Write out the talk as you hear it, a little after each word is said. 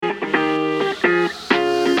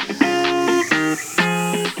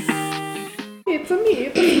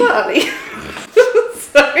Pasquale.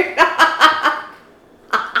 Sorry.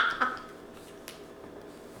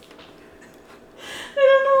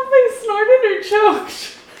 I snorted or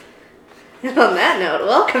choked. And on that note,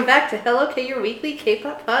 welcome back to Hello K, your weekly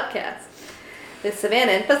K-pop podcast with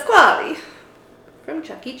Savannah and Pasquale from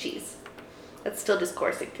Chuck E. Cheese. That's still just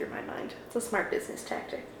coursing through my mind. It's a smart business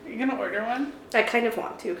tactic. Are you gonna order one? I kind of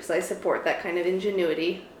want to because I support that kind of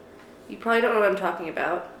ingenuity. You probably don't know what I'm talking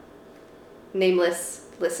about. Nameless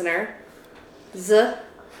listener.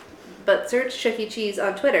 But search Chuck E. Cheese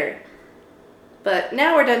on Twitter. But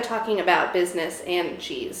now we're done talking about business and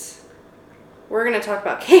cheese. We're going to talk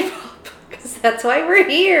about K-pop because that's why we're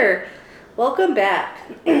here. Welcome back.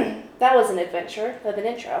 That was an adventure of an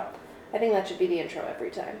intro. I think that should be the intro every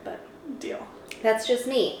time, but Deal. that's just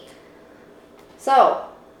me. So,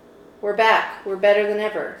 we're back. We're better than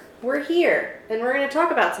ever. We're here, and we're going to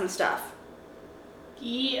talk about some stuff.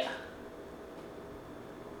 Yeah.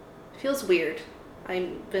 Feels weird.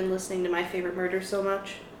 I've been listening to My Favorite Murder so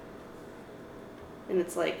much. And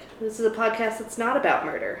it's like, this is a podcast that's not about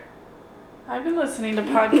murder. I've been listening to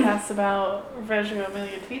podcasts about Reggio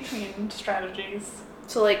Emilia teaching strategies.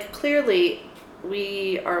 So, like, clearly,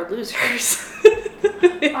 we are losers.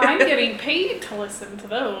 I'm getting paid to listen to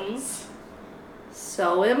those.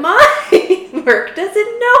 So am I. Merc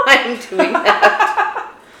doesn't know I'm doing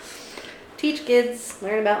that. Teach kids,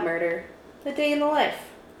 learn about murder. A day in the life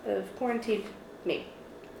of quarantined me.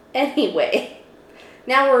 Anyway,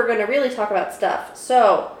 now we're going to really talk about stuff.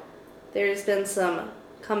 So, there's been some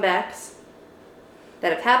comebacks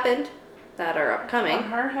that have happened, that are upcoming.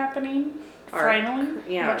 Are happening. Finally.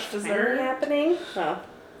 Yeah, Much finally deserved. happening. Well,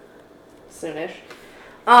 soonish.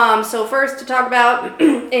 So first to talk about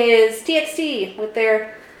is TXT with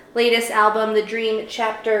their latest album, The Dream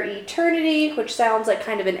Chapter Eternity, which sounds like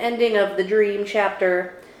kind of an ending of the Dream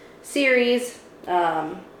Chapter series.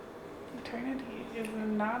 Eternity is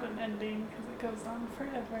not an ending because it goes on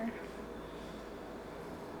forever.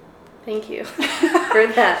 Thank you for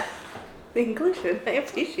that inclusion. I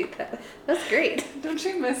appreciate that. That's great. Don't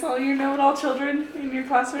you miss all your know-it-all children in your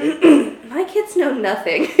classroom? My kids know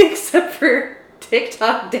nothing except for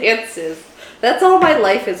TikTok dances. That's all my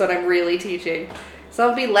life is when I'm really teaching. So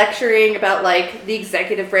I'll be lecturing about, like, the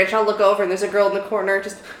executive branch. I'll look over and there's a girl in the corner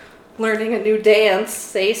just learning a new dance.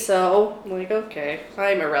 Say so. I'm like, okay.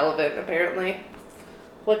 I'm irrelevant, apparently.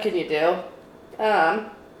 What can you do?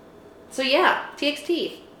 So yeah,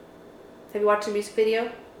 TXT. Have you watched the music video?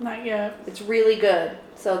 Not yet. It's really good.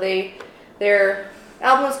 So their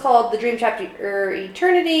album is called The Dream Chapter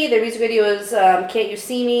Eternity. Their music video is Can't You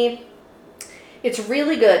See Me? It's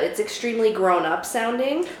really good. It's extremely grown-up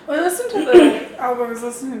sounding. Well, I listened to the album. I was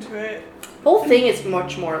listening to it. The whole thing is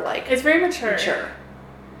much more like It's very mature.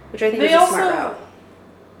 Which I think They is a also, smart route.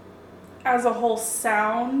 as a whole,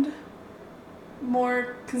 sound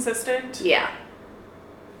more consistent. Yeah.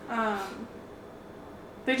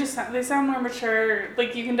 They sound more mature.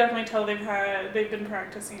 Like, you can definitely tell they've been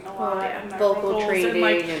practicing a lot. yeah. And their Vocal vocals training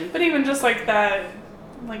and but even just like that,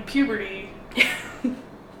 like puberty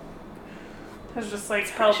has just like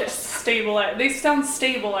helped precious. stabilize. They sound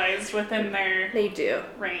stabilized within their They do.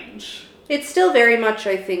 range. It's still very much,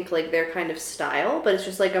 I think, like their kind of style, but it's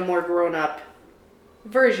just like a more grown-up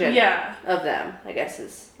version Yeah. of them, I guess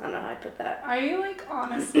I don't know how I'd put that. I like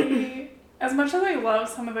honestly, as much as I love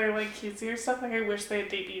some of their like cutesier stuff, like I wish they had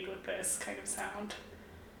debuted with this kind of sound.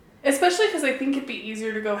 Especially because I think it'd be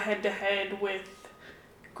easier to go head to head with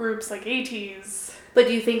groups like ATEEZ. But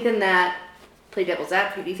do you think then that, play devil's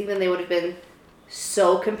advocate, do you think then they would have been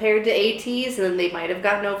so compared to ATEEZ and then they might have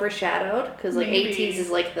gotten overshadowed? Because like Maybe. ATEEZ is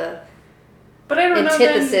like the But I don't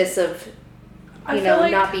antithesis of, I you feel know,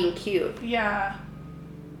 like- not being cute. Yeah.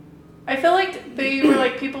 I feel like they were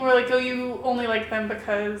like, people were like, oh, you only like them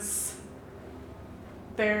because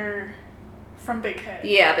they're from Big Hit.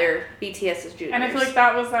 Yeah, they're BTS's juniors. And I feel like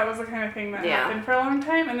that was the kind of thing that Yeah. happened for a long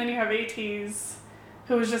time. And then you have ATEEZ,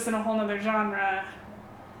 who was just in a whole nother genre.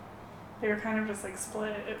 They were kind of just like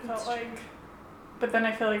split, it felt like. But then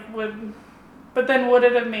I feel like would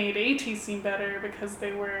it have made ATEEZ seem better because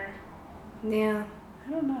they were... Yeah.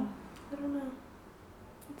 I don't know.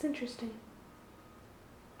 It's interesting.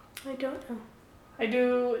 I don't know. I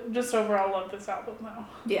do just overall love this album though.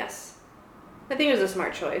 Yes. I think it was a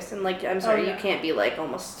smart choice. And like, I'm sorry, yeah. you can't be like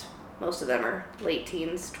most of them are late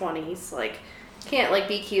teens, 20s. Like, can't like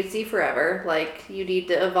be cutesy forever. Like, you need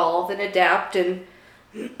to evolve and adapt and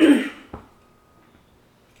I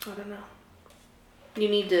don't know. You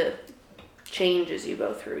need to change as you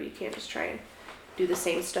go through. You can't just try and do the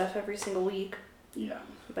same stuff every single week. Yeah.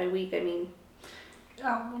 By week, I mean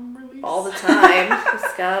Album release. all the time.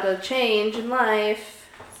 It's gotta change in life.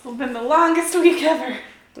 It's been the longest week ever.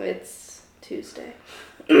 It's Tuesday.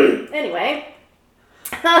 Anyway,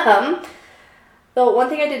 the one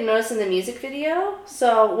thing I didn't notice in the music video,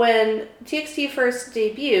 so when TXT first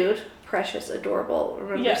debuted, Precious, adorable,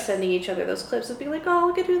 remember sending each other those clips of being like, oh,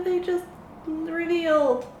 look at who they just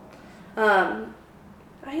revealed. I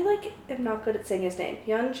am not good at saying his name.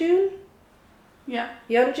 Yeonjun? Yeah.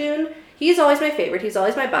 Yeonjun. He's always my favorite. He's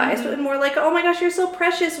always my bias, but in more like, oh my gosh, you're so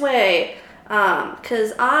precious way.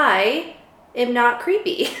 Because I am not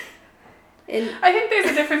creepy. And I think there's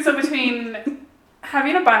a difference though between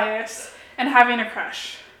having a bias and having a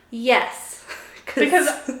crush. Yes. Because,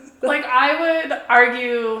 like, I would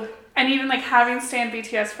argue, and even, like, having stan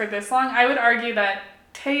BTS for this long, I would argue that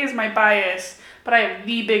Tae is my bias, but I have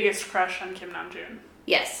the biggest crush on Kim Namjoon.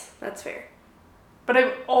 Yes, that's fair. But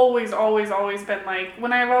I've always, always, always been, like,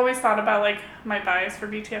 when I've always thought about, like, my bias for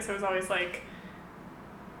BTS, it was always, like,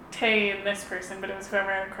 Tae and this person, but it was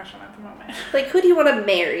whoever I had a crush on at the moment. Like, who do you want to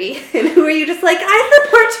marry? And who are you just like, I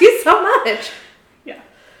support you so much? Yeah.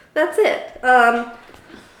 That's it.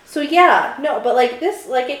 So yeah, no, but like this,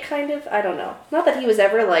 like it kind of, I don't know. Not that he was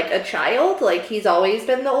ever like a child, like he's always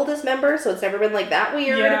been the oldest member, so it's never been like that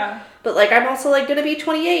weird. Yeah. But like I'm also like gonna be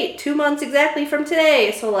 28, 2 months exactly from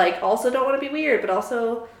today, so like also don't want to be weird, but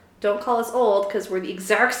also don't call us old because we're the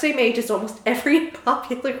exact same age as almost every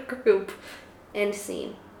popular group. End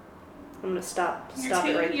scene. I'm gonna stop it right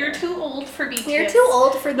there. You're too old for BTS. You're too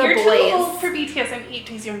old for the boys. You're too old for BTS. I'm 8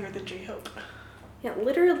 days younger than J-Hope. Yeah,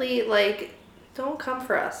 literally, like, don't come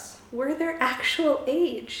for us. We're their actual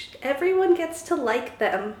age. Everyone gets to like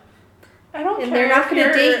them. I don't care. And they're not going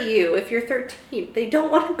to date you if you're 13. They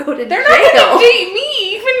don't want to go to jail. They're not going to date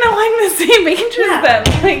me, even though I'm the same age as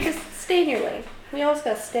them. Like, just stay in your lane. We always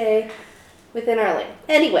got to stay within our lane.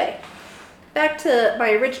 Anyway, back to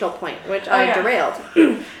my original point, which I derailed.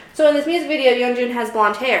 So in this music video, Yeonjun has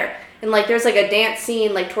blonde hair. And, like, there's, like, a dance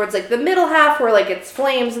scene, like, towards, like, the middle half where, like, it's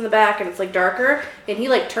flames in the back and it's, like, darker. And he,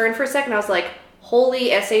 like, turned for a second. I was like, holy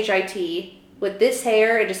SHIT. With this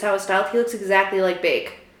hair and just how it's styled, he looks exactly like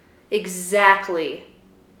Baek. Exactly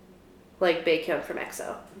like Baekhyun from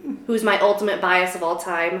EXO. Who's my ultimate bias of all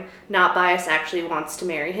time. Not bias, actually wants to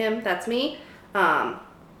marry him. That's me. And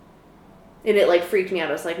it, like, freaked me out.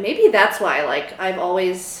 I was like, maybe that's why, like,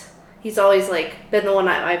 he's always, like, been the one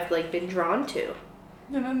I've, like, been drawn to.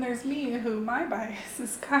 And then there's me, who my bias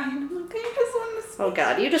is kind of like, I just want to... Oh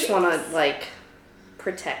God, you just want to, like,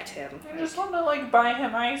 protect him. I just want to, like, buy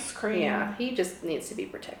him ice cream. Yeah, he just needs to be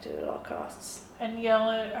protected at all costs. And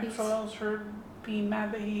yell at EXO-Ls for being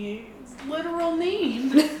mad that he is literal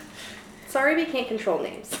name. Sorry we can't control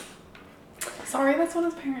names. Sorry, that's what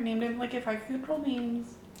his parent named him. Like, if I could control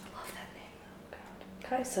names. I love that name. Oh God,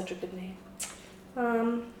 Kai's such a good name.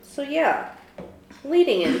 So yeah,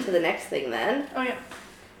 leading into the next thing then. Oh yeah.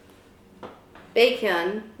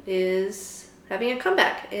 Baekhyun is having a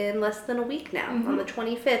comeback in less than a week now, on the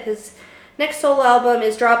 25th. His next solo album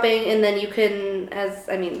is dropping, and then you can,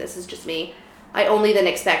 this is just me, I only then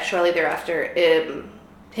expect shortly thereafter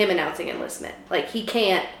him announcing enlistment. Like, he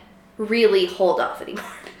can't really hold off anymore.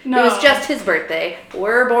 No. It was just his birthday.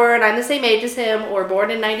 I'm the same age as him. We're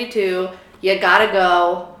born in 92. You gotta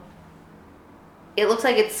go. It looks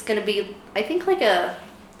like it's gonna be, I think, like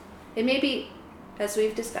it may be, as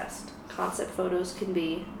we've discussed, concept photos can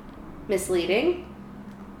be misleading.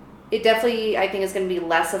 It definitely, I think, is going to be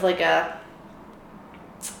less of like a,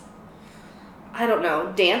 I don't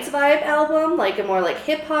know, dance vibe album, like a more like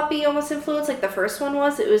hip-hop-y almost influence like the first one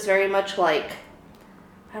was. It was very much like,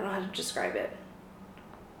 I don't know how to describe it.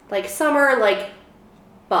 Like summer, like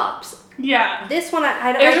bops. Yeah. This one,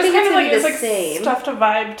 I think it's going to be the same. Stuff to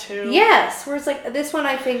vibe to. Yes. Whereas like this one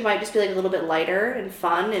I think might just be like a little bit lighter and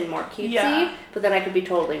fun and more cutesy. Yeah. But then I could be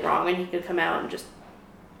totally wrong and he could come out and just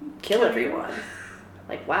kill everyone.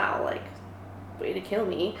 Like, wow, like, way to kill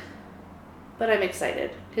me. But I'm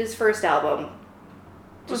excited. His first album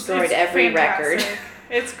destroyed every record.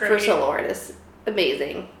 It's great. For solo artists.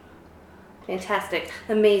 Amazing. Fantastic.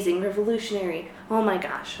 Amazing. Revolutionary. Oh my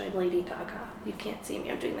gosh, I'm Lady Gaga. You can't see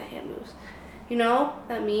me. I'm doing the hand moves. You know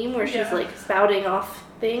that meme where she's like spouting off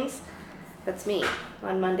things? That's me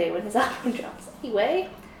on Monday when his album drops. Anyway.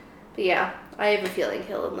 But yeah, I have a feeling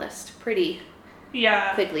he'll enlist pretty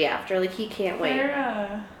quickly after. Like, he can't wait.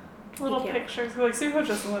 There little pictures. Like, Suho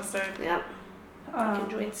just enlisted. Yep. I can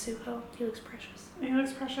join Suho. He looks precious. He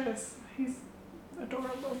looks precious. He's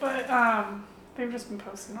adorable. But they've just been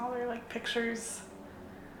posting all their like pictures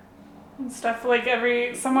and stuff. Like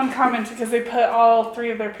someone commented because they put all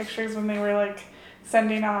 3 of their pictures when they were like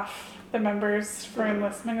sending off the members for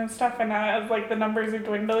enlistment and stuff. And now as like the numbers are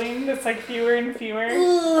dwindling, it's like fewer and fewer.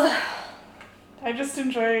 Ugh. I just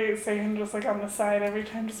enjoy saying just like on the side every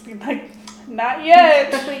time, just being like, not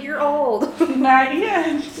yet. You're old. Not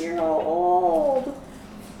yet. You're all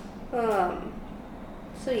old.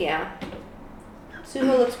 So yeah.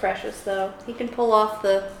 Suho looks precious though. He can pull off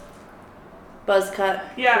the buzz cut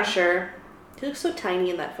for sure. He looks so tiny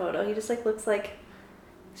in that photo. He just like looks like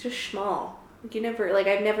he's just small. Like you never like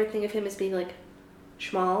I never think of him as being like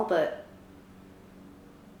small, but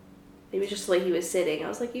maybe just the way he was sitting. I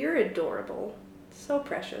was like, you're adorable. So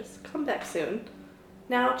precious. Come back soon.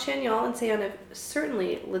 Now, Chanyeol and Seon have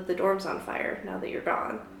certainly lit the dorms on fire now that you're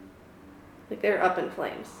gone. Like, they're up in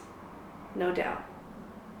flames. No doubt.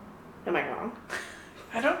 Am I wrong?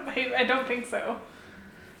 I don't think so.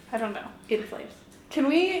 I don't know. In flames. Can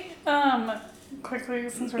we, quickly,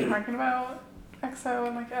 since we're talking about EXO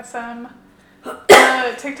and, like, SM,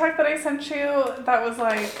 the TikTok that I sent you, that was,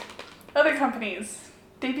 like, other companies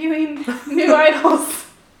debuting new idols.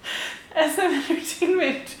 SM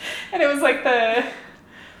Entertainment. And it was, like, the...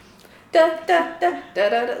 Da, da, da, da,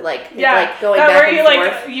 da, da, like, yeah, like going that back where and you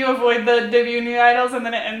forth. like you avoid the debut new idols and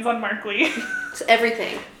then it ends on Mark Lee. It's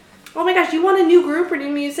everything. Oh my gosh, you want a new group or new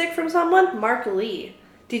music from someone? Mark Lee.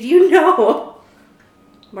 Did you know?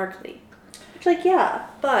 Mark Lee. It's like, yeah,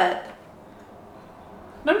 but...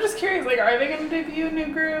 And I'm just curious, like, are they going to debut a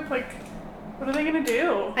new group? Like, what are they going to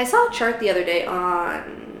do? I saw a chart the other day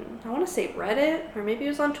on, I want to say Reddit, or maybe it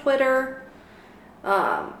was on Twitter,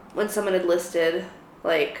 when someone had listed,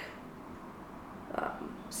 like...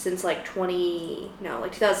 since like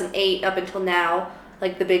 2008 up until now,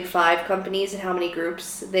 like the big 5 companies and how many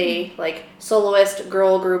groups they like soloist,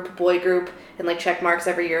 girl group, boy group, and like check marks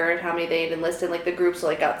every year and how many they had enlisted. Like the groups, so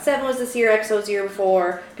like GOT7 was this year, EXO's year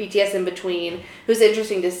before, BTS in between. It was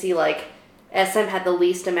interesting to see like SM had the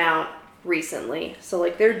least amount recently, so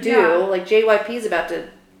like they're due. Yeah. Like JYP is about to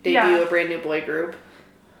debut a brand new boy group.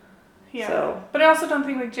 Yeah, so. But I also don't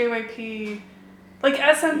think like JYP. Like,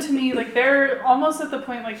 SM to me, like, they're almost at the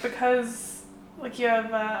point, like, because, like, you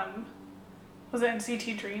have, was it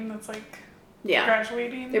NCT Dream that's, like,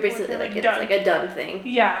 graduating? They're basically, like it's done. like a done thing.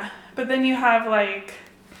 Yeah, but then you have, like,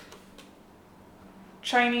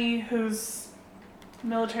 SHINee, who's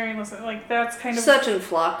military enlistment, like, that's kind of... Such in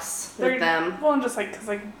flux with them. Well, and just, like, because,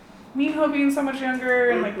 like, Minho being so much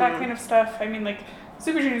younger and, like, that kind of stuff, I mean, like...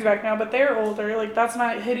 Super Junior's back now, but they're older. Like, that's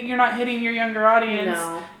not hitting... You're not hitting your younger audience.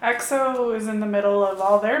 No. EXO is in the middle of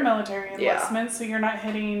all their military enlistments, so you're not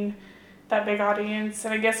hitting that big audience.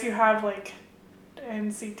 And I guess you have, like,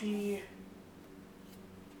 NCT...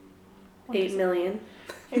 8 million.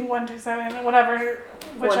 8127, whatever,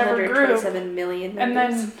 whichever group. 127 million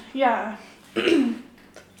members. And then, yeah.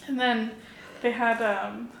 And then they had,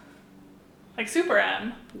 like, Super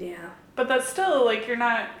M. Yeah. But that's still, like, you're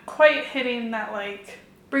not quite hitting that, like,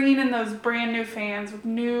 bringing in those brand new fans with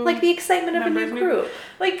new... Like the excitement of a new group.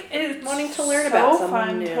 Like, it's wanting to learn about someone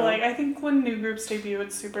fun new. to, like, I think when new groups debut,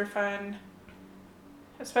 it's super fun.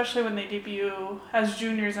 Especially when they debut as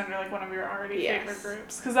juniors under, like, one of your already favorite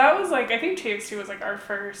groups. Because that was, like, I think TXT was, like, our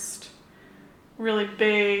first really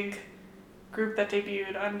big group that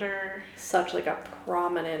debuted under... Such, like, a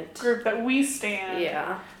prominent... group that we stand.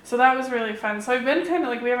 Yeah. So that was really fun. So I've been kind of,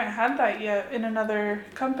 like, we haven't had that yet in another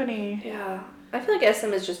company. Yeah. I feel like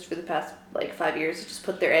SM has just, for the past, like, 5 years, just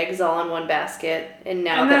put their eggs all in one basket. And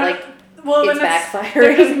now that, like, it's backfiring.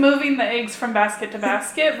 They're just moving the eggs from basket to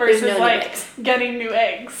basket versus, no like, getting new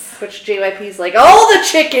eggs. Which JYP's like, all the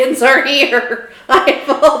chickens are here! I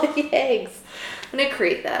have all the eggs. I'm going to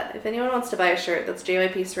create that. If anyone wants to buy a shirt that's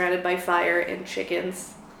JYP surrounded by fire and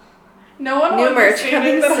chickens. No one New will merch understand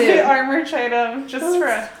coming that soon. our merch item just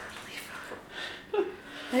for...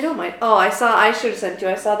 I don't mind. Oh, I should have sent you.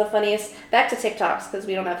 I saw the funniest, back to TikToks because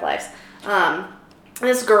we don't have lives.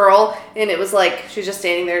 This girl, and it was like, she was just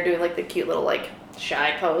standing there doing like the cute little like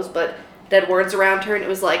shy pose, but dead words around her, and it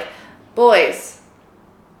was like, boys,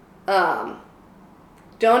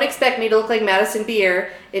 don't expect me to look like Madison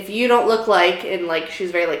Beer if you don't look like, and like,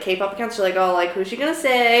 she's very like K-pop accounts, she's like, oh, like, who's she gonna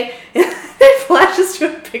say? And it flashes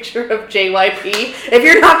to a picture of JYP. If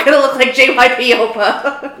you're not gonna look like JYP,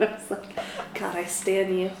 Oppa. And I was like, God, I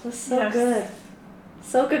stan you. It was so good.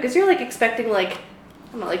 So good, because you're like expecting like,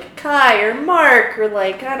 I don't know, like Kai or Mark or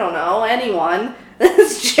like, I don't know, anyone.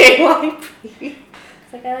 It's JYP.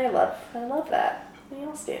 It's like, I love that. We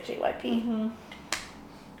all stand JYP. Mm-hmm.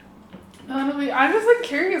 I'm just like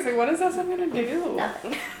curious, like, what is SM gonna do?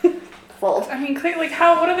 Nothing. Fold. I mean, like,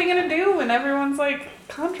 what are they gonna do when everyone's like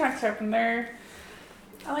contracts up and they're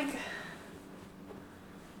like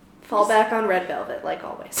fall back on Red Velvet like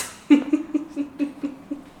always, because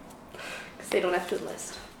they don't have to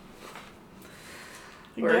enlist.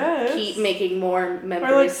 Or keep making more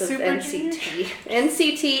members like of Super NCT.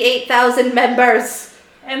 NCT 8,000 members.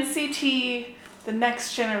 NCT, the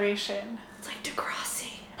next generation. It's like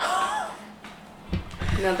Degrassi.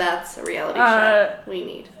 No, that's a reality show we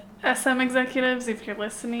need. SM executives, if you're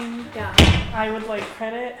listening, yeah, I would like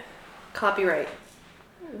credit. Copyright.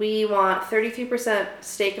 We want 33%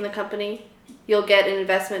 stake in the company. You'll get an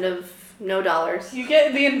investment of no dollars. You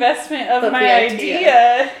get the investment of my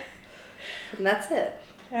idea. And that's it.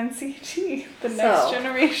 NCT, the next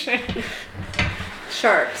generation.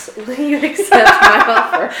 Sharks, will you accept my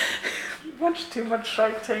offer? You watch too much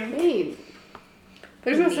Shark Tank. Hey,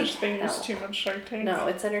 there's no such thing as too much Shark Tank. No,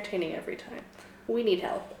 it's entertaining every time. We need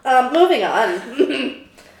help. Moving on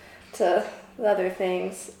to other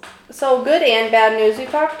things. So, good and bad news. We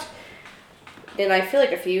talked, and I feel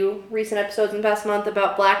like a few recent episodes in the past month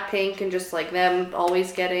about Blackpink and just like them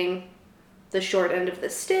always getting the short end of the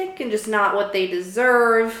stick and just not what they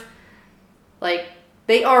deserve. Like,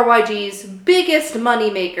 they are YG's biggest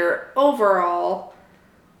moneymaker overall.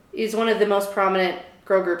 Is one of the most prominent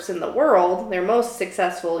girl groups in the world. Their most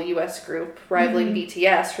successful U.S. group, rivaling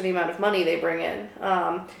BTS for the amount of money they bring in.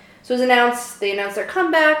 So it was announced, they announced their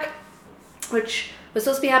comeback, which was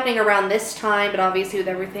supposed to be happening around this time, but obviously with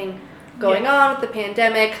everything going on with the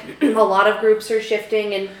pandemic, a lot of groups are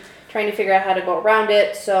shifting and trying to figure out how to go around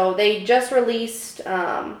it. So they just released,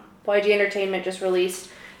 YG Entertainment just released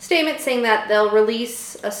a statement saying that they'll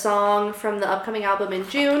release a song from the upcoming album in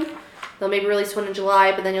June. They'll maybe release one in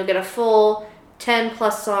July, but then you'll get a full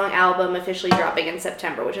 10-plus song album officially dropping in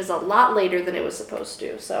September, which is a lot later than it was supposed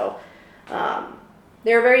to. So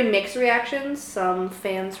there are very mixed reactions. Some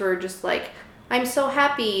fans were just like, I'm so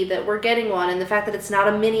happy that we're getting one, and the fact that it's not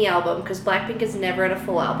a mini album, because Blackpink has never had a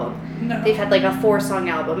full album. No. They've had like a 4-song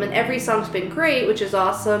album, and every song's been great, which is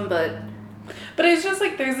awesome, but it's just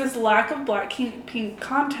like there's this lack of Blackpink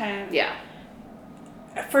content. Yeah.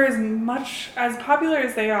 For as much as popular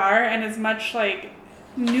as they are, and as much like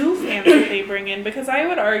new fans that they bring in, because I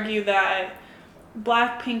would argue that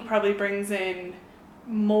Blackpink probably brings in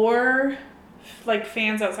more like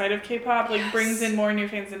fans outside of K-pop, like brings in more new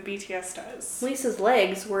fans than BTS does. Lisa's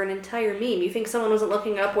legs were an entire meme. You think someone wasn't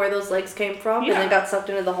looking up where those legs came from and then got sucked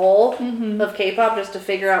into the hole of K-pop just to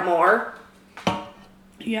figure out more?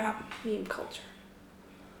 Yeah. Meme culture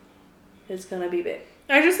is gonna be big.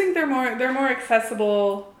 I just think they're more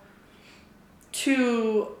accessible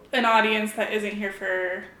to an audience that isn't here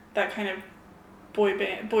for that kind of boy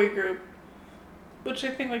group. Which I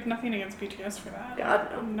think, like, nothing against BTS for that.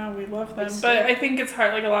 God, like, no, we love them. But I think it's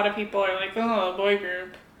hard, like, a lot of people are like, oh, boy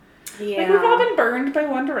group. Yeah. Like, we've all been burned by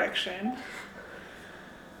One Direction.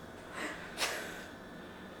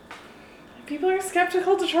 People are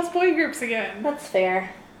skeptical to trust boy groups again. That's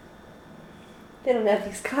fair. They don't have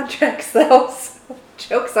these contracts, though, so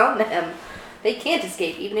joke's on them. They can't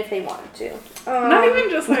escape, even if they wanted to. Not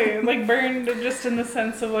even just, like burned just in the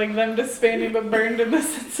sense of, like, them disbanding, but burned in the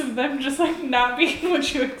sense of them just, like, not being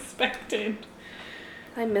what you expected.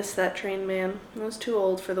 I miss that train, man. I was too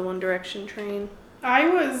old for the One Direction train. I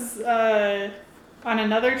was on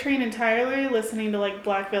another train entirely, listening to, like,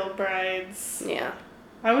 Black Veil Brides. Yeah.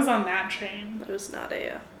 I was on that train. I was not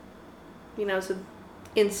I was an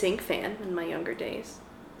NSYNC fan in my younger days.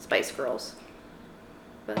 Spice Girls.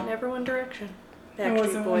 But never One Direction. I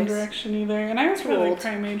wasn't One Direction either. And I was really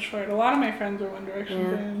prime age for it. A lot of my friends were One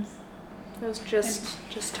Direction fans. I was just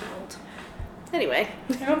too old. Anyway.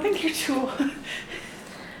 I don't think you're too old.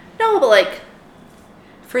 No, but like,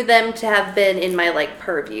 for them to have been in my, like,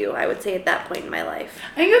 purview, I would say at that point in my life.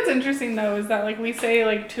 I think what's interesting, though, is that, like, we say,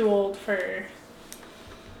 like, too old for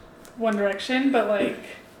One Direction, but, like,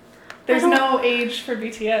 there's no age for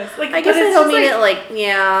BTS. Like, I guess I don't mean it like,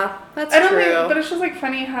 yeah, that's true. But it's just, like,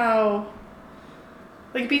 funny how,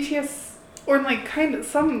 like, BTS, or, like, kind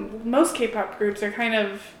of, most K-pop groups are kind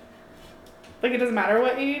of, like, it doesn't matter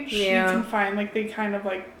what age. Yeah. You can find, like, they kind of,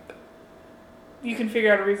 like, you can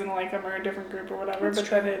figure out a reason to like them or a different group or whatever, but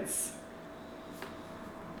then it's,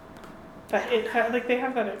 that it, like, they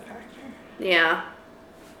have that it factor. Yeah.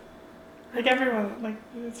 Like, everyone, like,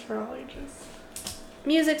 it's for all ages.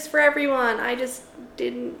 Music's for everyone. I just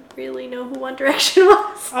didn't really know who One Direction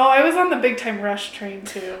was. Oh, I was on the Big Time Rush train,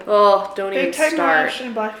 too. Oh, don't even start. Big Time Rush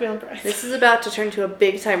and Black Veil Brides. This is about to turn to a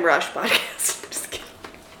Big Time Rush podcast. Just kidding.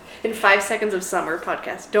 In 5 Seconds of Summer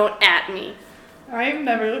podcast. Don't at me. I've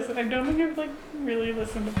never listened. I don't think I've, like, really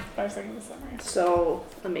listened to 5 Seconds of Summer. So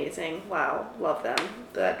amazing. Wow. Love them.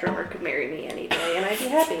 That drummer could marry me any day, and I'd be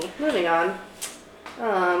happy. Moving on.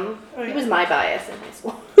 He was my bias in high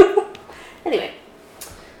school. Anyway.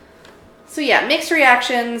 So yeah, mixed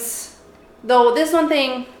reactions. Though this one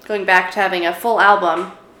thing, going back to having a full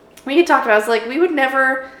album, we had talked about, I was like, we would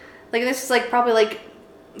never, like, this is like probably like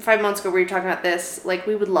 5 months ago we were talking about this, like,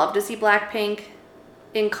 we would love to see Blackpink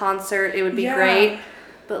in concert. It would be great.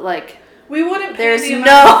 But, like, we wouldn't pay there's the amount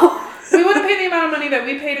no... we wouldn't pay the amount of money that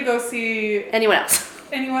we pay to go see anyone else.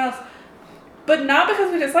 But not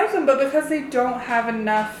because we dislike them, but because they don't have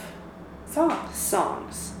enough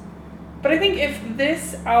songs. But I think if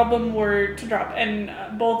this album were to drop and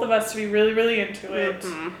both of us to be really, really into it,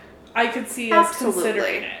 I could see us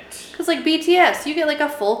considering it. Because, like, BTS, you get, like, a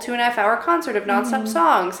full 2.5-hour concert of nonstop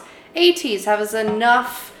songs. ATEEZ has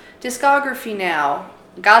enough discography now.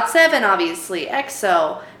 GOT7, obviously.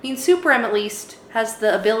 EXO. I mean, Super M, at least, has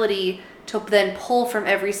the ability to then pull from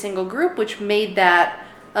every single group, which made that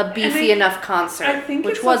a beefy enough concert,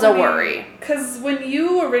 which was a worry. Because when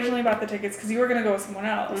you originally bought the tickets, because you were going to go with someone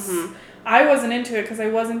else, I wasn't into it because I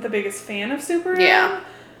wasn't the biggest fan of Super M. Yeah.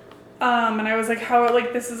 And I was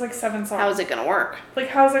like, this is like 7 songs. How is it going to work? Like,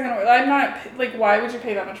 how's it going to work? I'm not, like, why would you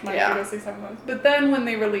pay that much money to go see 7 songs? But then when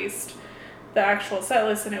they released the actual set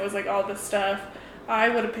list and it was like all this stuff, I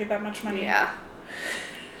would have paid that much money. Yeah.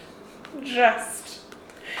 Just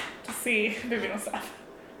to see Baby Don't Stop.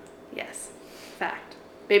 Yes. Fact.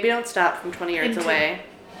 Baby Don't Stop from 20 Yards Away.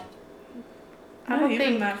 I don't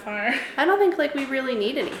think that far. I don't think, like, we really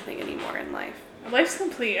need anything anymore in life. Life's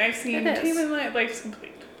complete. I've seen Team and Life's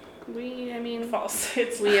complete. False.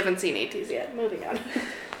 We haven't seen ATEEZ yet. Moving on.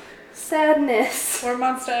 Sadness. Or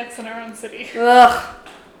Monsta X in our own city. Ugh.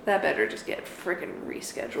 That better just get freaking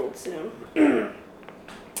rescheduled soon.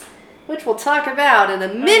 Which we'll talk about in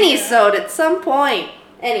a mini-sode at some point.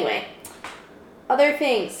 Anyway. Other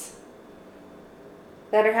things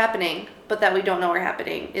that are happening, but that we don't know are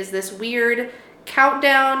happening, is this weird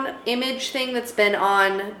countdown image thing that's been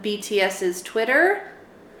on BTS's Twitter.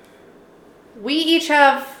 We each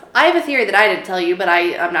have... I have a theory that I didn't tell you, but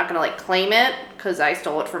I'm not going to, like, claim it, because I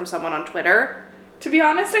stole it from someone on Twitter. To be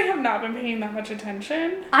honest, I have not been paying that much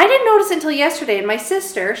attention. I didn't notice it until yesterday, and my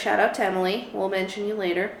sister, shout out to Emily, we'll mention you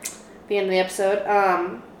later, at the end of the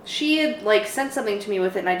episode, she had, like, sent something to me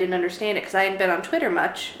with it, and I didn't understand it, because I hadn't been on Twitter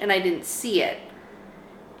much, and I didn't see it.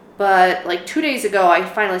 But, like, 2 days ago, I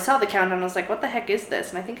finally saw the countdown, and I was like, what the heck is this?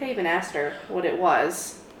 And I think I even asked her what it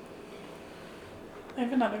was. I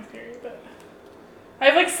have another theory, but... I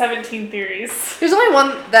have, like, 17 theories. There's only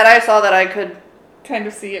one that I saw that I could... kind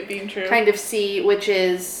of see it being true. Kind of see, which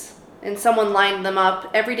is... And someone lined them up.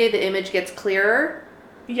 Every day the image gets clearer.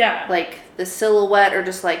 Yeah. Like, the silhouette, or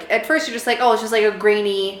just, like... At first you're just like, oh, it's just, like, a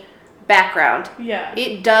grainy background. Yeah.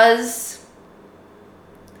 It does...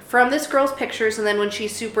 From this girl's pictures, and then when she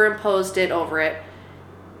superimposed it over it,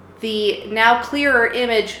 the now clearer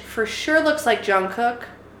image for sure looks like Jungkook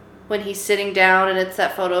when he's sitting down, and it's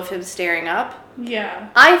that photo of him staring up. Yeah.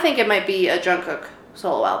 I think it might be a Jungkook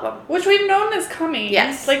solo album. Which we've known is coming.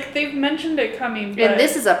 Yes. Like, they've mentioned it coming, but... And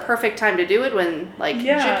this is a perfect time to do it when, like,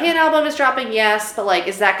 Japan album is dropping, yes, but, like,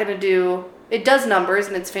 is that going to do... It does numbers,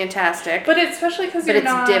 and it's fantastic. But especially because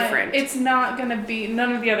it's different. It's not going to be...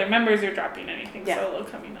 None of the other members are dropping anything solo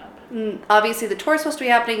coming up. Obviously, the tour's supposed to be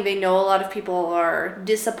happening. They know a lot of people are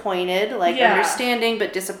disappointed, like, understanding,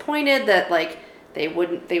 but disappointed that, like... we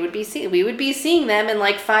would be seeing them in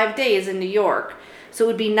like 5 days in New York. So it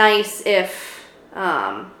would be nice if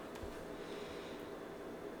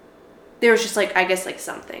there was just like, I guess, like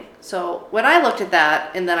something. So when I looked at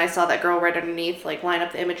that and then I saw that girl right underneath, like line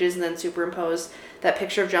up the images and then superimpose that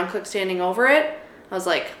picture of Jungkook standing over it, I was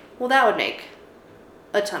like, well, that would make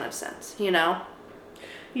a ton of sense, you know?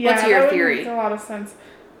 Yeah, what's your that theory? Makes a lot of sense.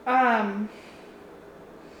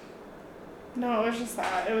 No, it was just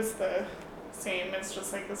that. It was the same. It's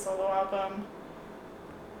just like the solo album.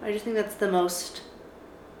 I just think that's the most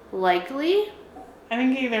likely. I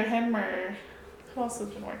think either him or who else has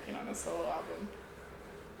been working on a solo album?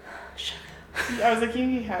 Shut up. I was like,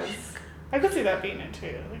 he has. I could see that being it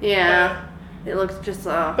too. Like, yeah, it looks just.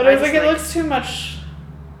 But I was like, it looks too much.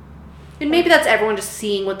 And maybe that's everyone just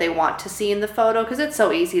seeing what they want to see in the photo, because it's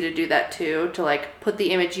so easy to do that too, to like put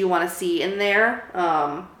the image you want to see in there.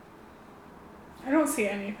 I don't see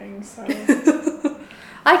anything, so.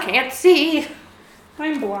 I can't see.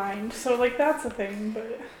 I'm blind, so like that's a thing,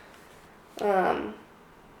 but.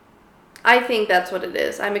 I think that's what it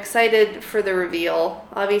is. I'm excited for the reveal.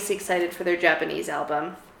 Obviously excited for their Japanese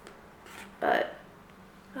album. But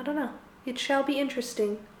I don't know. It shall be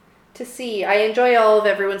interesting to see. I enjoy all of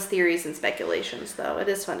everyone's theories and speculations, though. It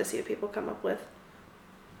is fun to see what people come up with.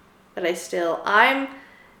 But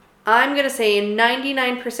I'm going to say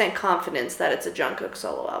 99% confidence that it's a Jungkook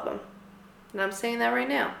solo album. And I'm saying that right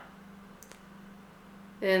now.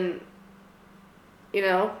 And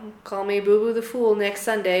call me Boo Boo the Fool next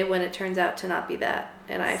Sunday when it turns out to not be that.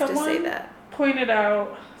 And I have to say that. Pointed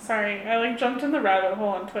out, sorry, I jumped in the rabbit hole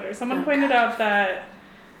on Twitter. Someone pointed out that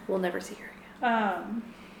we'll never see her again.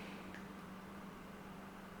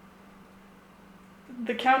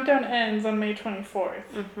 The countdown ends on May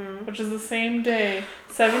 24th, which is the same day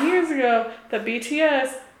 7 years ago that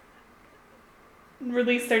BTS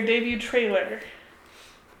released their debut trailer.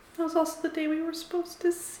 That was also the day we were supposed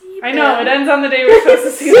to see them. I know, it ends on the day we're supposed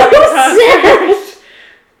to see them. So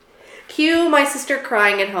Cue my sister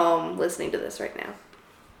crying at home listening to this right now.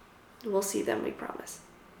 We'll see them, we promise.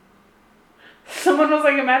 Someone was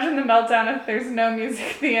like, imagine the meltdown if there's no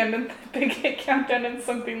music at the end and the big hit countdown and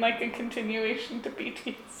something like a continuation to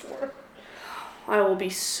BTS4. I will be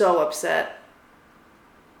so upset.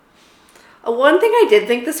 One thing I did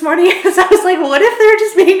think this morning is I was like, what if they're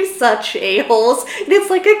just being such a-holes and it's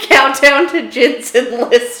like a countdown to Jin's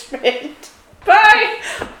enlistment? Bye!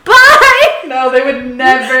 Bye! No, they would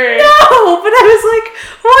never. No, but I was like,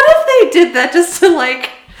 what if they did that just to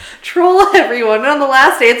troll everyone? And on the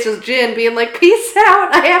last day, it's just Jin being like, peace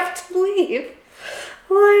out, I have to leave.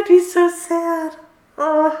 Oh, I'd be so sad.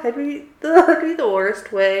 Oh, it'd be the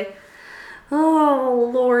worst way.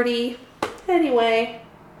 Oh, lordy. Anyway,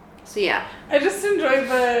 so yeah. I just enjoyed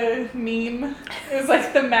the meme. It was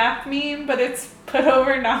like the math meme, but it's put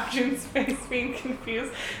over Namjoon's face being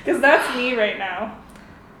confused. Because that's me right now.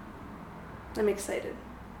 I'm excited.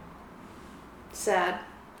 Sad.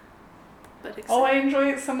 But excited. Oh, I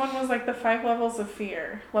enjoy it. Someone was like the 5 levels of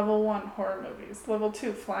fear. Level 1, horror movies. Level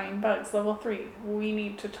 2, flying bugs. Level 3, we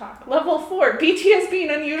need to talk. Level 4, BTS being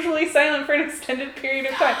unusually silent for an extended period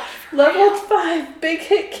of time. Level 5, big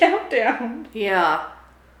hit countdown. Yeah.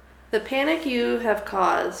 The panic you have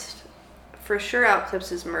caused for sure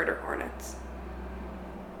eclipses Murder Hornets.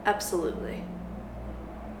 Absolutely.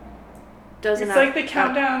 It's like the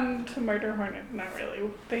countdown to Murder Hornet. Not really.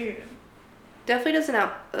 They definitely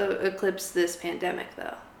doesn't eclipse this pandemic,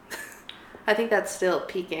 though. I think that's still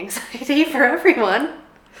peak anxiety for everyone.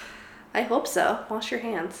 I hope so. Wash your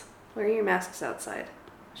hands. Wear your masks outside.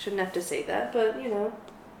 Shouldn't have to say that, but,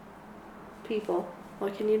 people.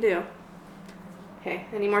 What can you do? Okay,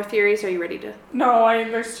 any more theories? Are you ready to? No,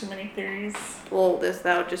 there's too many theories. Well,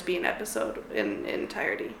 that would just be an episode in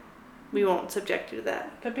entirety. We won't subject you to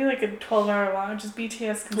that. That'd be like a 12-hour long, just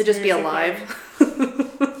BTS conspiracy. It'd just be a live.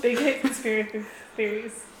 Big hit conspiracy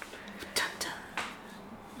theories. Dun, dun.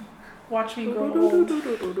 Watch me grow old.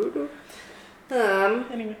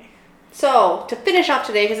 Anyway. So, to finish off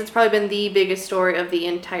today, because it's probably been the biggest story of the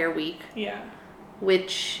entire week. Yeah.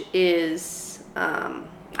 Which is, I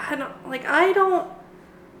don't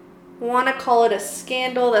want to call it a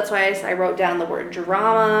scandal. That's why I wrote down the word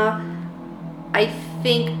drama. I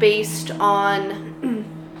think based on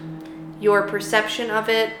your perception of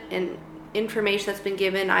it and information that's been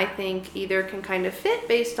given, I think either can kind of fit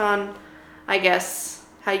based on, I guess,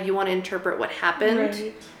 how you want to interpret what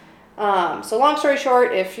happened. Right. So long story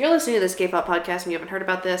short, if you're listening to this K-pop podcast and you haven't heard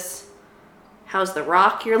about this, how's the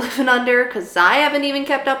rock you're living under? Because I haven't even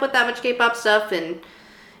kept up with that much K-pop stuff, and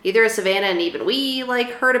either Savannah and even we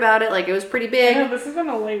heard about it. It was pretty big. I know, this has been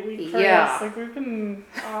a late week for us. We've been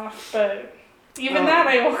off, but even that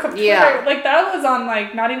I woke up Twitter. Yeah. That was on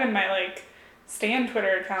not even my Stan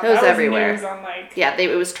Twitter account. It was everywhere. News on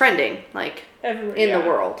it was trending everywhere in the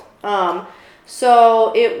world.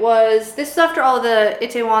 So it was, this is after all the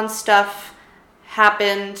Itaewon stuff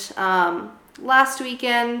happened last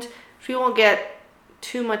weekend, which we won't get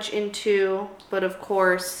too much into, but of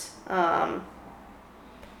course,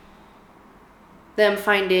 them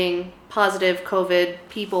finding positive COVID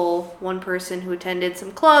people, one person who attended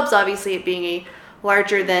some clubs, obviously it being a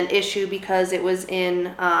larger than issue because it was in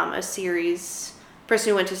a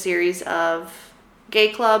person who went to a series of gay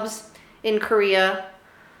clubs in Korea.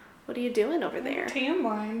 What are you doing over there? Tan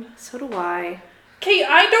line. So do I. Kate,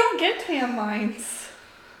 I don't get tan lines.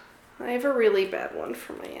 I have a really bad one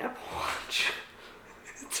for my Apple Watch.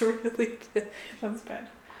 It's really bad. That's bad.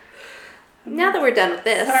 Now that we're done with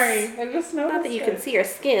this. Sorry, I just noticed. Not that you can see our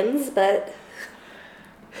skins, but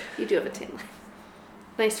you do have a tan line.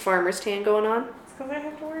 Nice farmer's tan going on. It's because I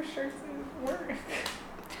have to wear shirts at work.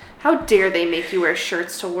 How dare they make you wear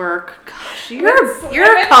shirts to work? Gosh, your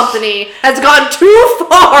company has gone too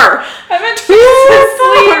far. I meant too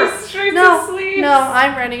far. No,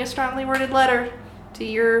 I'm writing a strongly worded letter to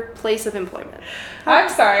your place of employment. I'm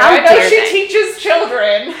sorry. I know she teaches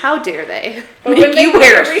children. How dare they make you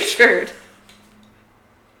wear a shirt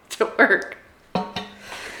to work?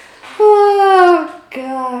 Oh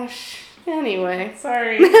gosh. Anyway,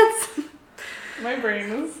 sorry. My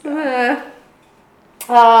brain is.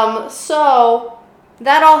 So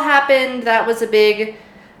that all happened. That was a big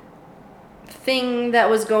thing that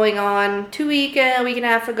was going on a week and a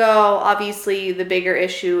half ago. Obviously, the bigger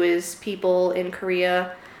issue is people in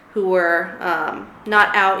Korea who were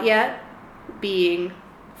not out yet being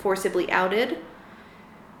forcibly outed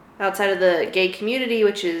outside of the gay community,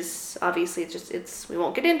 which is obviously we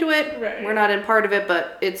won't get into it. Right. We're not in part of it,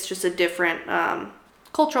 but it's just a different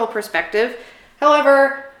cultural perspective.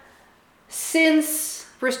 However, since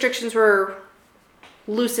restrictions were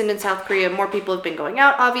loosened in South Korea, more people have been going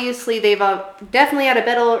out. Obviously, they've definitely had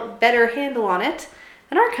a better handle on it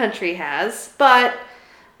than our country has, but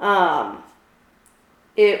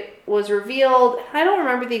it was revealed, I don't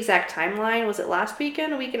remember the exact timeline, was it last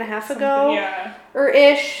weekend, a week and a half ago? Yeah. Or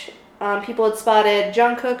ish. People had spotted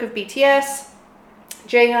Jungkook of BTS,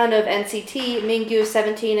 Jaehyun of NCT, Mingyu of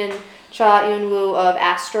 17, and Cha Eunwoo of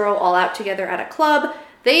Astro all out together at a club.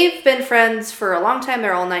 They've been friends for a long time.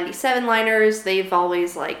 They're all 97 liners. They've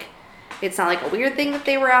always it's not like a weird thing that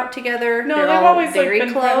they were out together. No, they're they've all always very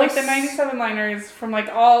been close. the 97 liners from a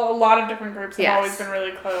lot of different groups have Yes. always been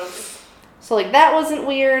really close. So that wasn't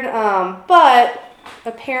weird. But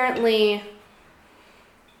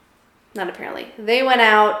they went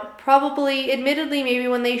out probably, admittedly, maybe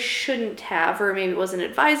when they shouldn't have, or maybe it wasn't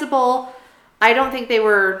advisable. I don't think they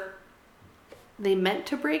meant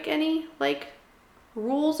to break any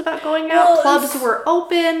rules about going out. Well, Clubs were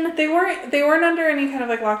open. They weren't under any kind of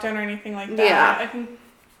lockdown or anything like that. Yeah. I think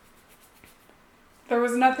there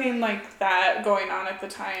was nothing like that going on at the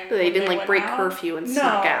time. They didn't went break out. curfew and No.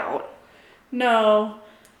 snuck out. No,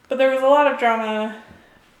 but there was a lot of drama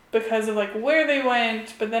because of where they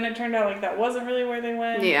went, but then it turned out that wasn't really where they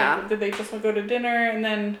went. Yeah. Did they just go to dinner? And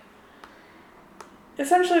then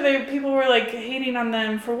essentially people were hating on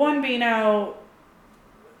them for one, being out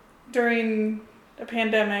during a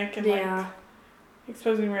pandemic and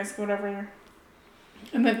exposing risk, whatever.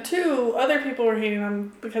 And then two, other people were hating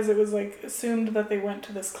them because it was assumed that they went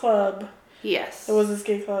to this club. Yes. It was this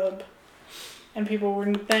gay club. And people were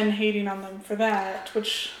then hating on them for that,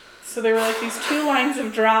 so they were these two lines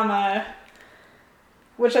of drama,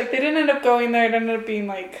 which they didn't end up going there. It ended up being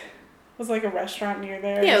it was a restaurant near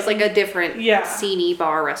there. Yeah, it was a different sceney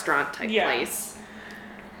bar restaurant type place.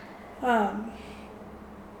 But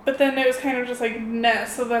then it was kind of just net,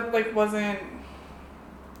 so that wasn't.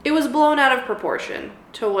 It was blown out of proportion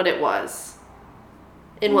to what it was,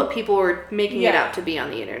 and what people were making it out to be on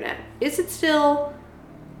the internet. Is it still?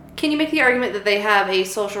 Can you make the argument that they have a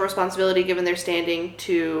social responsibility, given their standing,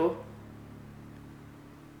 to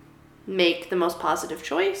make the most positive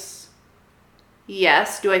choice?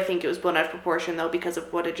 Yes. Do I think it was blown out of proportion, though, because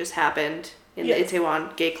of what had just happened in the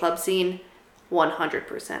Itaewon gay club scene?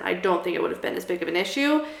 100%. I don't think it would have been as big of an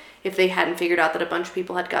issue if they hadn't figured out that a bunch of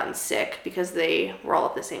people had gotten sick because they were all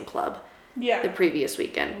at the same club the previous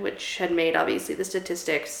weekend, which had made, obviously, the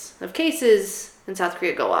statistics of cases in South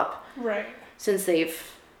Korea go up. Right. Since they've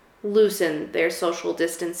loosen their social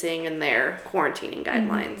distancing and their quarantining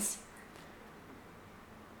guidelines. Mm-hmm.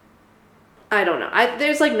 I don't know.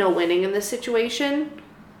 There's no winning in this situation.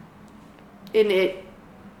 I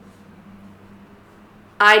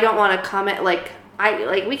don't want to comment,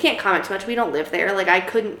 we can't comment too much. We don't live there. I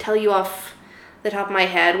couldn't tell you off the top of my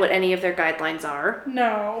head what any of their guidelines are.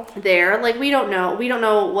 No. There. We don't know. We don't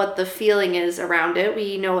know what the feeling is around it.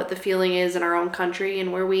 We know what the feeling is in our own country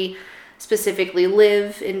and where we specifically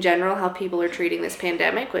live in general, how people are treating this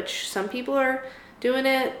pandemic, which some people are doing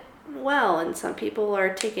it well and some people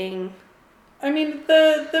are taking... I mean,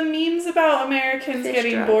 the memes about Americans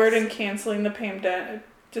getting drugs. bored and canceling the pandemic,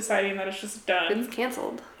 deciding that it's just done. It's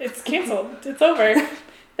canceled. It's canceled. It's over.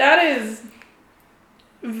 That is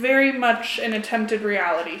very much an attempted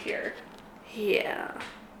reality here. Yeah.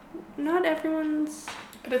 Not everyone's...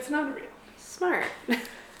 But it's not real. Smart.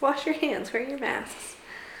 Wash your hands, wear your masks.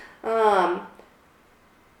 So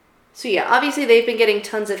yeah, obviously they've been getting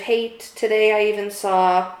tons of hate. Today I even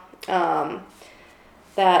saw that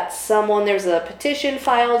there's a petition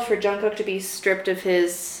filed for Jungkook to be stripped of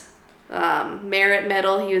his merit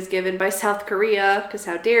medal he was given by South Korea, because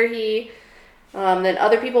how dare he. Then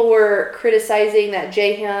other people were criticizing that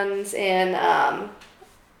Jaehyun's and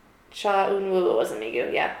Cha Eunwoo, it wasn't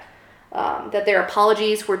Mingyu, that their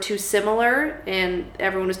apologies were too similar, and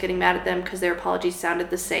everyone was getting mad at them because their apologies sounded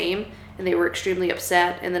the same, and they were extremely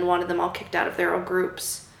upset, and then wanted them all kicked out of their own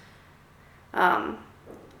groups. So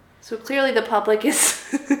clearly the public is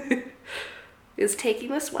is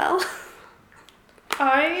taking this well.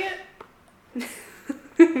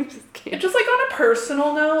 Just on a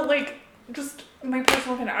personal note, just my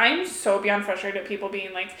personal opinion, I'm so beyond frustrated at people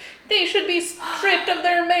being like, they should be stripped of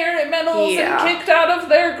their merit medals and kicked out of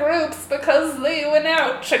their groups because they went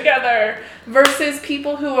out together, versus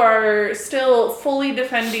people who are still fully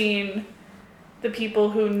defending the people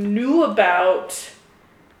who knew about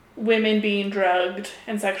women being drugged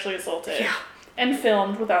and sexually assaulted and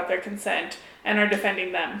filmed without their consent and are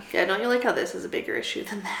defending them. Yeah, don't you like how this is a bigger issue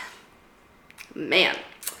than that? Man.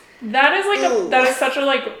 That is like that is such a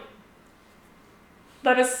like,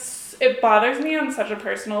 it bothers me on such a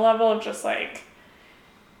personal level of just like,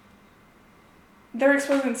 they're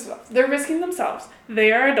exposing themselves. They're risking themselves.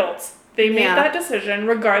 They are adults. They made that decision,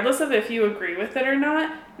 regardless of if you agree with it or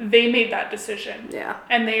not. They made that decision. Yeah.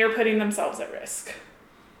 And they are putting themselves at risk.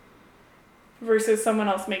 Versus someone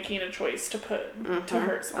else making a choice to hurt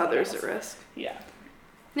someone others else. At risk. Yeah.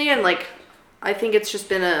 And again, like, I think it's just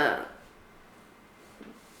been a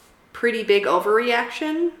pretty big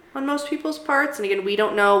overreaction on most people's parts. And again, we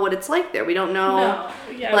don't know what it's like there. We don't know. No.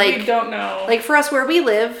 Yeah, like, we don't know. Like, for us where we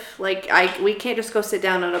live, like, we can't just go sit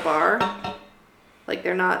down at a bar. Like,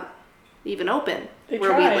 they're not even open we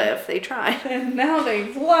live. They try. And now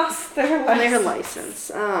they've lost their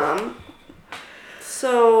license.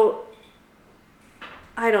 So,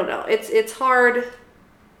 I don't know. It's hard.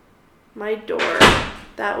 My door.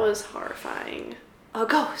 That was horrifying. A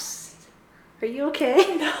ghost. Are you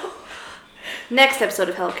okay? No. Next episode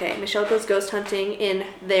of Hell K. Michelle goes ghost hunting in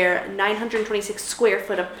their 926 square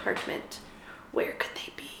foot apartment. Where could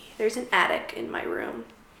they be? There's an attic in my room.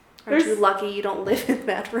 Aren't you lucky you don't live in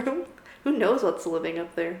that room? Who knows what's living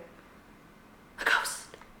up there? A ghost.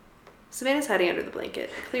 Savannah's hiding under the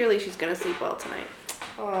blanket. Clearly she's gonna sleep well tonight.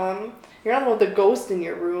 You're not the one with the ghost in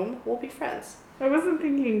your room. We'll be friends. I wasn't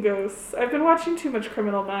thinking ghosts. I've been watching too much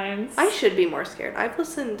Criminal Minds. I should be more scared. I've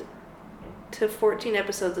listened to 14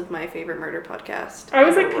 episodes of my favorite murder podcast. I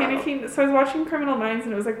was like panicking. So I was watching Criminal Minds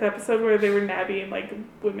and it was like the episode where they were nabbying like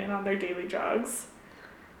women on their daily jogs.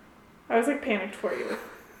 I was like panicked for you.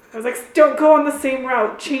 I was like, don't go on the same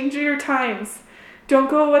route. Change your times. Don't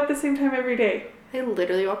go at the same time every day. I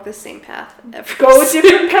literally walk the same path every Go a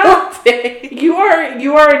different path. Day. You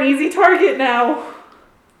are an easy target now.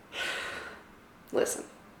 Listen.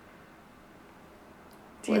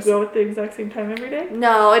 Do you go at the exact same time every day?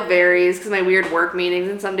 No, it varies because my weird work meetings,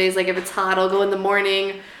 and some days, like, if it's hot, I'll go in the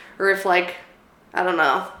morning, or if, like, I don't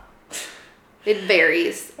know. It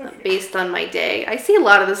varies based on my day. I see a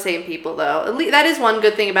lot of the same people, though. At least, that is one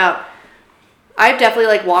good thing about... I've definitely,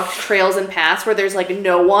 like, walked trails and paths where there's, like,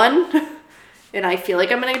 no one, and I feel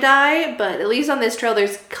like I'm gonna die, but at least on this trail,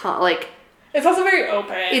 there's, like... It's also very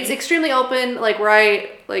open. It's extremely open, like,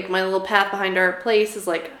 like, my little path behind our place is,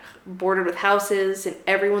 like, bordered with houses, and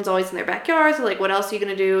everyone's always in their backyards. So, like, what else are you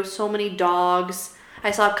gonna do? So many dogs.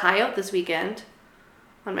 I saw a coyote this weekend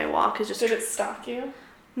on my walk. Did it stalk you?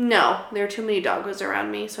 No, there were too many doggos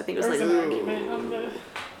around me, so I think it was an like argument on the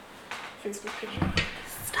Facebook picture.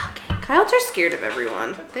 Stalking. Coyotes are scared of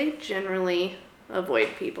everyone. They generally avoid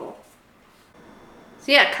people.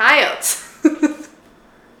 So yeah, coyotes.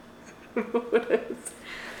 What is?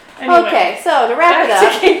 Anyway, okay, so to wrap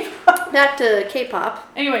it up, back to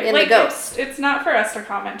K-pop. Anyway, and like, the ghost. It's not for us to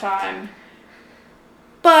comment on.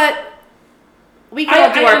 But we can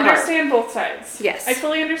all do our part. I understand both sides. Yes. I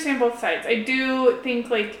fully understand both sides. I do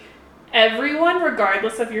think, like, everyone,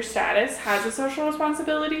 regardless of your status, has a social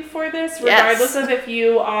responsibility for this. Regardless of if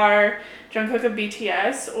you are Jungkook of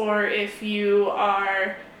BTS or if you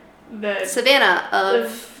are the... Savannah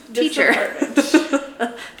of teacher.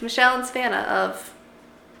 Michelle and Savannah of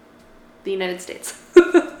the United States.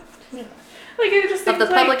 Yeah. Like, I just think, of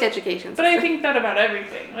the public education system. But I think that about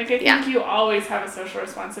everything. Like, I think you always have a social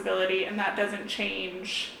responsibility, and that doesn't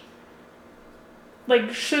change.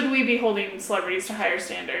 Like, should we be holding celebrities to higher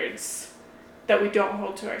standards that we don't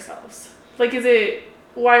hold to ourselves? Like,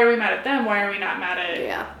 why are we mad at them? Why are we not mad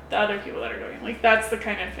at the other people that are going? Like, that's the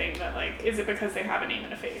kind of thing that, like, is it because they have a name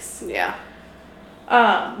and a face? Yeah.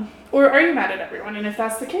 Or are you mad at everyone? And if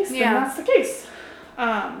that's the case, then that's the case.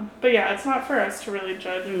 But yeah, it's not for us to really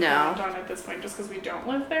judge and comment on at this point just because we don't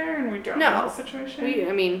live there and we don't know the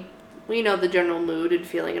situation. We know the general mood and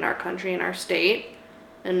feeling in our country and our state,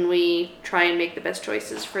 and we try and make the best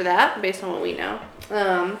choices for that based on what we know.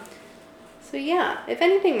 So yeah, if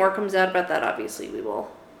anything more comes out about that, obviously we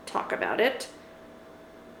will talk about it.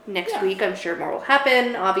 Next week, I'm sure more will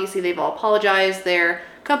happen. Obviously, they've all apologized. Their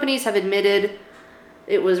companies have admitted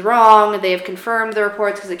it was wrong. They have confirmed the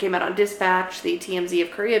reports because it came out on Dispatch, the TMZ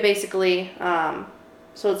of Korea, basically.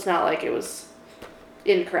 So it's not like it was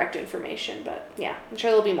incorrect information, but yeah, I'm sure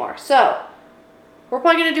there'll be more. So we're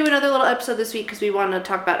probably going to do another little episode this week because we want to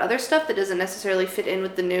talk about other stuff that doesn't necessarily fit in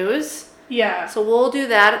with the news. Yeah. So we'll do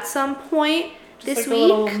that at some point Just this like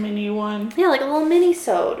week. a little mini one. Yeah, like a little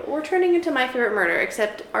mini-sode. We're turning into My Favorite Murder,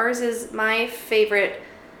 except ours is My Favorite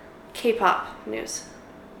K-pop news.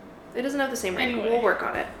 It doesn't have the same rank. Anyway. We'll work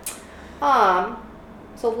on it.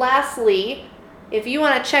 So lastly, if you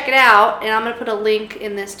want to check it out, and I'm going to put a link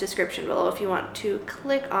in this description below if you want to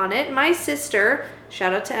click on it. My sister,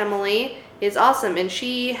 shout out to Emily, is awesome, and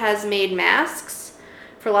she has made masks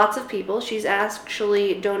for lots of people. She's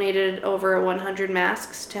actually donated over 100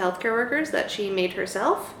 masks to healthcare workers that she made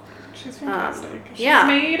herself. She's fantastic. yeah.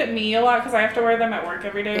 She's made me a lot because I have to wear them at work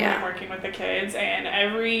every day when Yeah. I'm working with the kids, and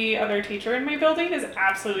every other teacher in my building is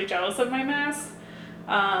absolutely jealous of my masks.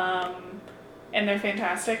 And they're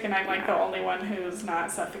fantastic, and I'm like the only one who's not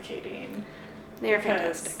suffocating. They're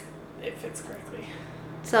because fantastic. It fits correctly.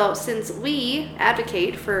 So since we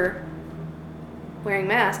advocate for wearing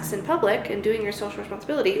masks in public and doing your social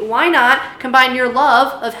responsibility, why not combine your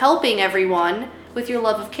love of helping everyone with your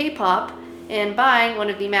love of K-pop and buying one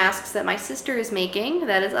of the masks that my sister is making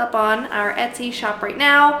that is up on our Etsy shop right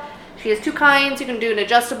now. She has two kinds. You can do an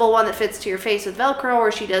adjustable one that fits to your face with Velcro, or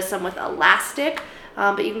she does some with elastic.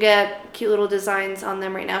 But you can get cute little designs on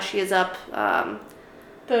them right now. She is up The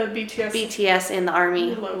BTS. BTS and the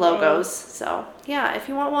ARMY logos. So yeah, if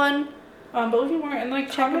you want one, But looking more and like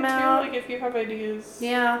Check 'em comment too, out. like if you have ideas.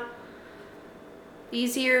 yeah.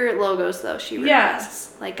 Easier logos though, she Yeah.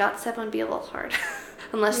 requests. Like GOT7 would be a little hard.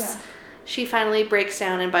 Unless Yeah. she finally breaks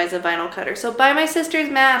down and buys a vinyl cutter. So buy my sister's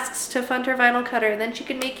masks to fund her vinyl cutter. Then she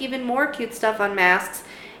can make even more cute stuff on masks.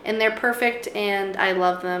 And they're perfect, and I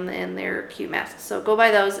love them, and they're cute masks. So go buy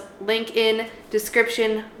those. Link in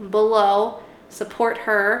description below. Support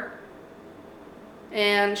her.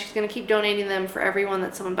 And she's going to keep donating them for every one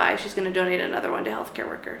that someone buys. She's going to donate another one to healthcare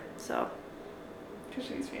worker. So, Because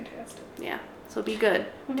she's fantastic. yeah. So be good.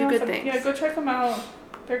 And Do good awesome. things. Yeah, go check them out.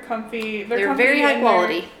 They're comfy. They're comfy very high and they're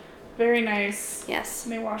quality. Very nice. Yes.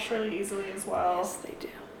 And they wash really easily as well. Yes, they do.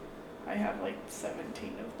 I have like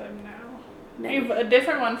 17 of them now. I Many, have a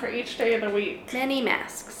different one for each day of the week. many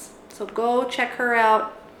masks. So go check her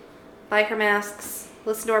out. Buy her masks.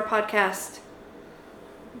 Listen to our podcast.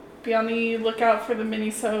 Be on the lookout for the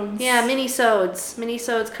mini-sodes. Yeah, mini-sodes.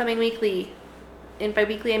 Mini-sodes coming weekly. And by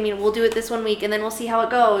weekly, I mean we'll do it this one week, and then we'll see how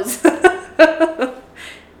it goes.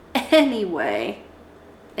 Anyway,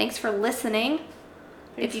 thanks for listening.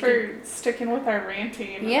 Thanks if for you sticking with our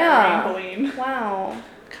ranting and Yeah. our rambling. Wow.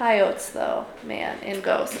 Coyotes, though, man, and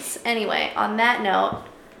ghosts. Anyway, on that note,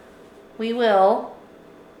 we will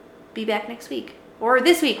be back next week. Or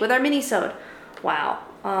this week with our mini-sode. Wow.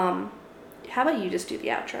 How about you just do the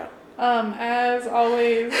outro? As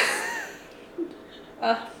always,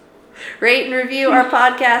 Rate and review our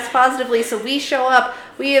podcast positively so we show up.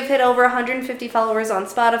 We have hit over 150 followers on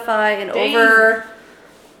Spotify and Dang.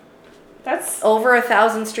 That's over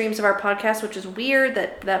 1,000 streams of our podcast, which is weird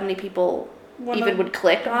that many people even would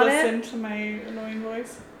click on it. listen to my annoying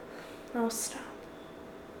voice. Oh, stop.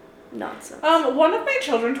 Nonsense. One of my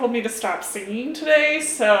children told me to stop singing today,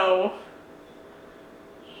 so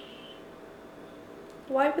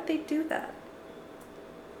Why would they do that?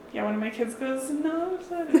 yeah, one of my kids goes, "No,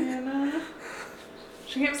 Savannah."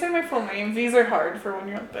 She can't say my full name. These are hard for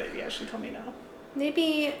 1-year-old, but yeah, she told me no.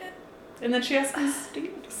 Maybe And then she asked me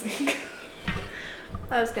Steve to sing.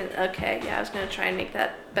 I was gonna try and make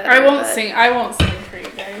that better. I won't but sing. I won't sing for you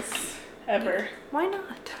guys ever. Why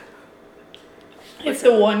not? If the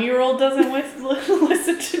 1-year-old doesn't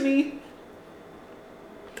listen to me.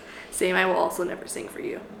 Same, I will also never sing for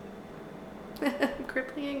you.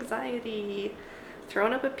 Crippling anxiety.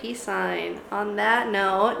 Throwing up a peace sign. On that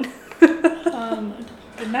note,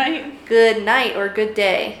 Good night. good night or good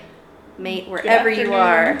day, mate, wherever you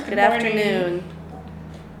are. afternoon, Good good morning. afternoon.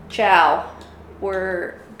 Ciao.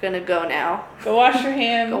 We're gonna go now. Go wash your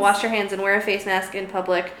hands. Go wash your hands and wear a face mask in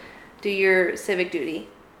public. Do your civic duty.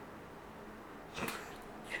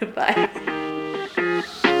 Goodbye.